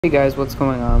Hey guys, what's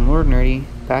going on? Lord Nerdy,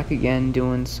 back again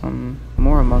doing some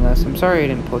more Among Us. I'm sorry I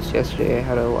didn't post yesterday, I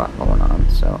had a lot going on,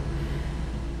 so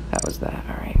that was that.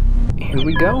 Alright, here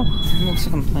we go. It looks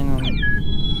like I'm playing on a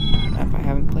map I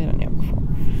haven't played on yet before.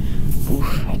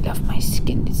 Oof, I love my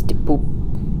skin, it's the poop.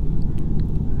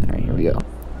 Alright, here we go.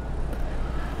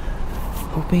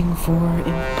 Hoping for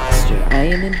imposter. I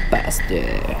am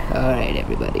imposter. Alright,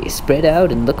 everybody, spread out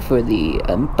and look for the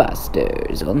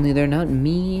imposters. Only they're not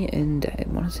me and I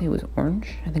want to say it was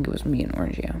Orange. I think it was me and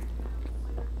Orange, yeah.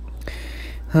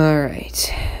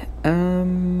 Alright.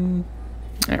 Alright,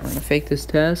 we're gonna fake this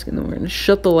task and then we're gonna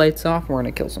shut the lights off and we're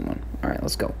gonna kill someone. Alright,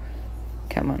 let's go.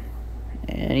 Come on.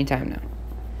 Anytime now.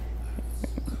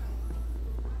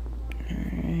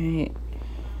 Alright.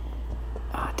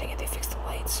 Ah, dang it, they fixed the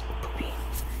lights. Poopy.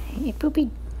 Hey, Poopy.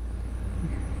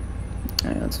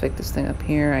 Alright, let's fake this thing up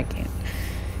here. I can't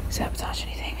sabotage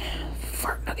anything.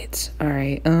 Fart nuggets.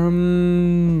 Alright, Alright,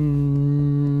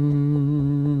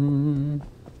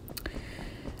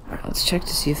 let's check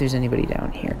to see if there's anybody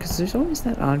down here. Because there's always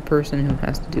that odd person who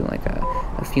has to do, like,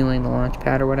 a fueling the launch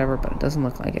pad or whatever, but it doesn't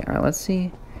look like it. Alright, let's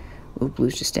see. Ooh,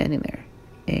 Blue's just standing there.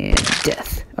 And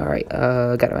death. Alright,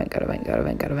 gotta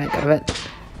vent.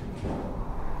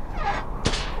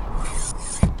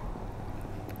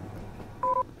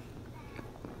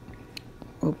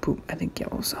 Oh, poop. I think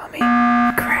Yellow saw me.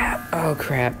 Crap. Oh,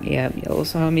 crap. Yeah, Yellow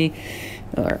saw me.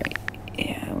 Alright.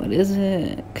 Yeah, what is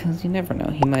it? Because you never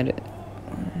know. He might have...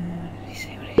 What did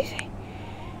he say?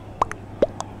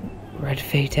 Red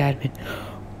faked admin.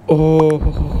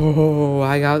 Oh,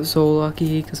 I got so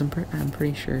lucky because I'm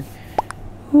pretty sure.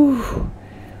 Whew.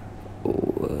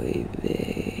 Oy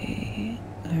vey.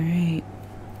 Alright.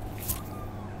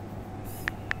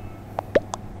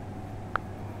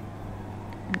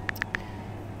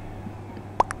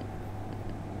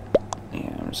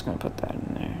 I'm just gonna put that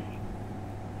in there.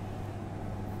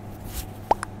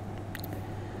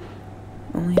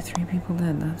 Only 3 people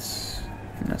dead, that's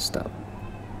messed up.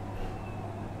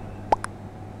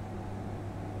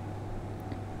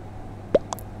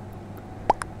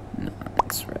 No,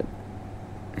 it's red.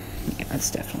 Yeah,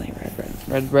 it's definitely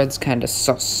red. Red's kinda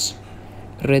sus.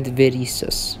 Red very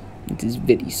sus. It is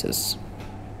very sus.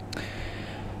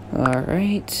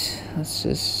 Alright, let's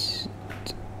just...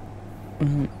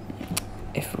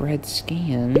 If red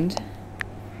scanned,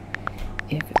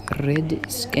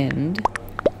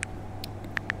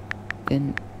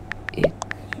 then it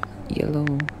yellow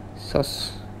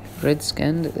sus. If red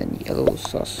scanned, then yellow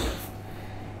sus.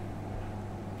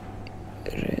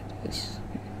 Red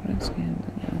scanned,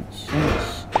 then yellow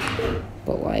sus.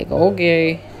 But like,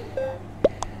 okay.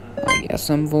 I guess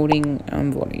I'm voting.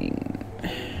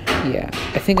 Yeah,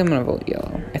 I think I'm gonna vote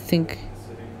yellow.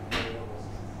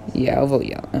 Yeah, I'll vote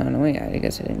yellow. Oh, no, wait, I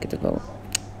guess I didn't get to vote.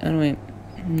 Oh, wait.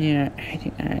 Yeah, I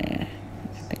think I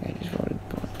just voted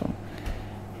purple.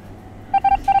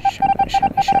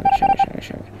 Shove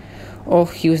it. Oh,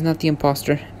 he was not the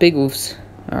imposter. Big oofs.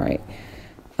 Alright.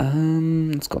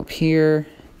 Let's go up here.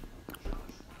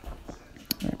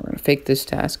 Alright, we're gonna fake this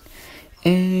task.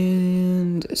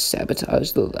 And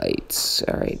sabotage the lights.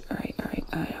 Alright.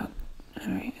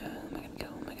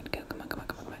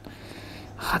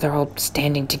 Oh, they're all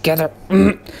standing together.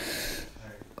 And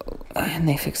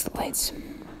they fix the lights.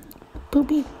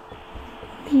 Poopy.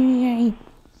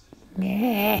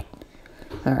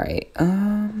 Alright,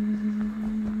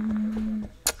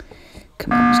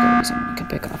 come on, there's gotta be someone I can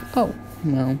pick off. Oh,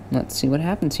 well, let's see what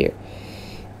happens here.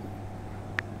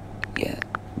 Yeah,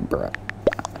 bruh.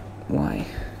 Why?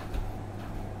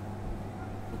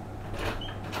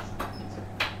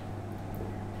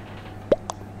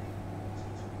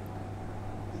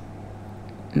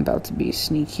 I'm about to be a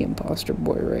sneaky imposter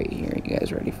boy right here. You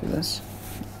guys ready for this?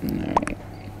 Alright.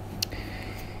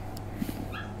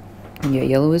 Yeah,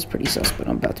 yellow is pretty sus, but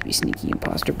I'm about to be sneaky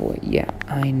imposter boy. Yeah,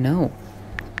 I know.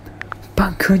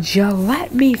 But could you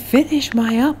let me finish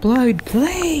my upload,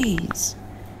 please?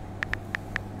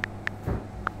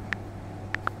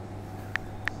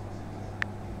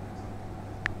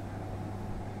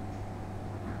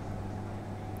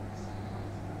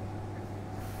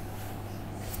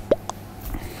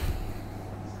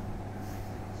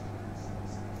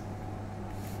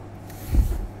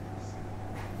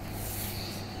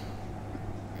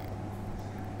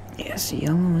 Yes,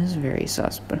 yellow is very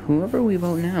sus, but whoever we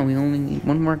vote now, we only need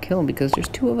 1 more kill because there's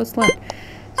 2 of us left. So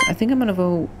I think I'm gonna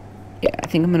vote... Yeah, I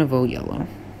think I'm gonna vote yellow.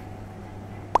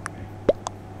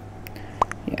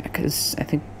 Yeah, because I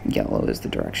think yellow is the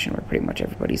direction where pretty much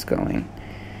everybody's going.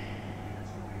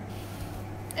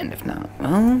 And if not,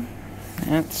 well,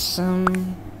 that's,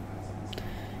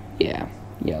 yeah.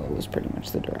 yellow was pretty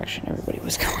much the direction everybody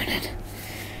was going in.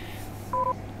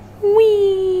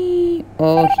 Whee!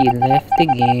 Oh, he left the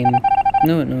game.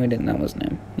 No, he didn't. That wasn't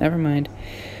him. Never mind.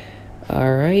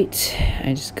 Alright,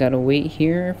 I just gotta wait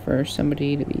here for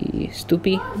somebody to be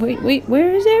stupid. Wait,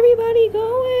 where is everybody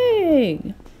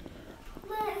going?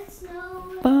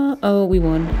 Oh, we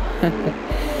won.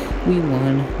 We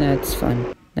won. That's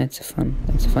fun. That's a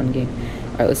fun game.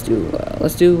 Alright, let's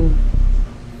do,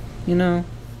 you know,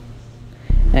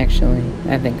 actually,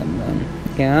 I think I'm done.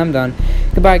 Yeah, I'm done.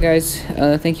 Goodbye, guys.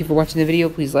 Thank you for watching the video.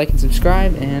 Please like and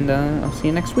subscribe, and I'll see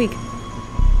you next week.